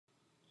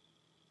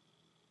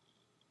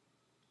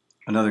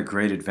Another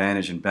great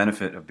advantage and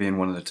benefit of being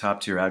one of the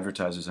top tier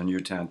advertisers on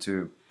YourTown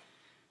Tube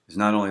is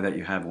not only that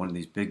you have one of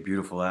these big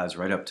beautiful ads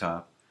right up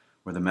top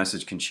where the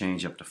message can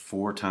change up to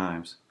 4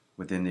 times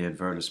within the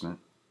advertisement.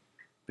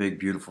 Big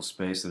beautiful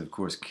space that of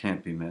course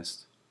can't be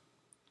missed.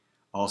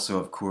 Also,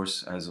 of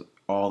course, as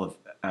all of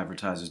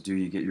advertisers do,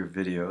 you get your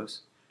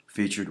videos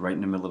featured right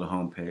in the middle of the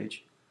home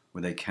page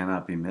where they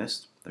cannot be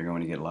missed. They're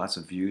going to get lots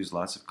of views,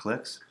 lots of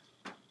clicks.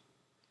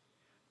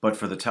 But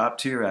for the top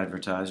tier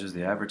advertisers,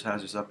 the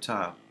advertisers up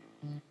top,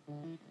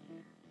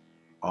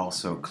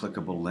 also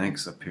clickable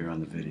links appear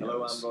on the videos.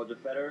 Hello, I'm Roger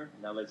Federer.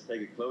 Now let's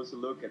take a closer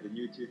look at the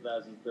new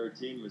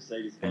 2013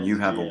 Mercedes-Benz And you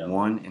have GL. a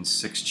 1 in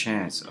 6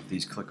 chance of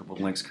these clickable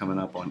links coming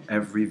up on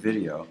every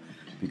video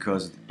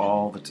because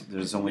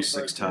there's only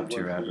 6 top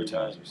tier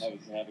advertisers.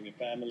 Having a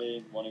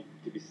family, wanting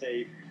to be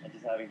safe, and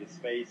just having the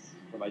space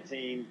for my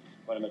team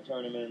when I'm at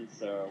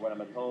tournaments or when I'm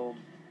at home.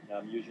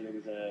 Usually it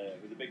was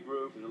a big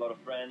group with a lot of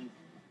friends,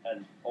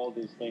 and all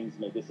these things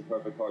make this a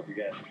perfect car to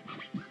get.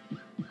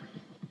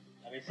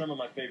 I mean, some of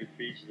my favorite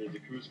features is the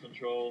cruise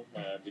control,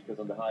 because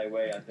on the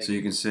highway, I think. So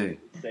you can see,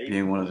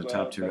 being one of the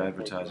top tier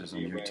advertisers on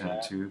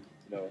YourTown Tube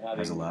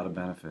has a lot of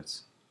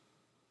benefits.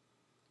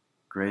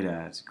 Great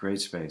ads, great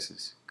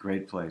spaces,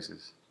 great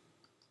places,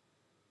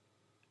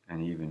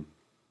 and even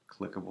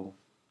clickable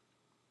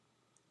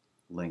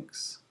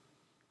links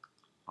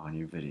on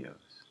your videos.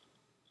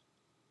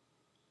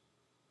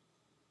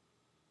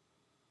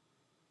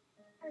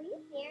 Are you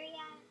there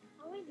yet?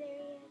 Are we there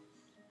yet?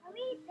 Are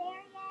we there yet?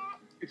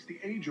 It's the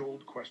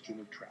age-old question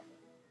of travel,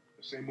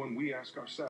 the same one we ask ourselves.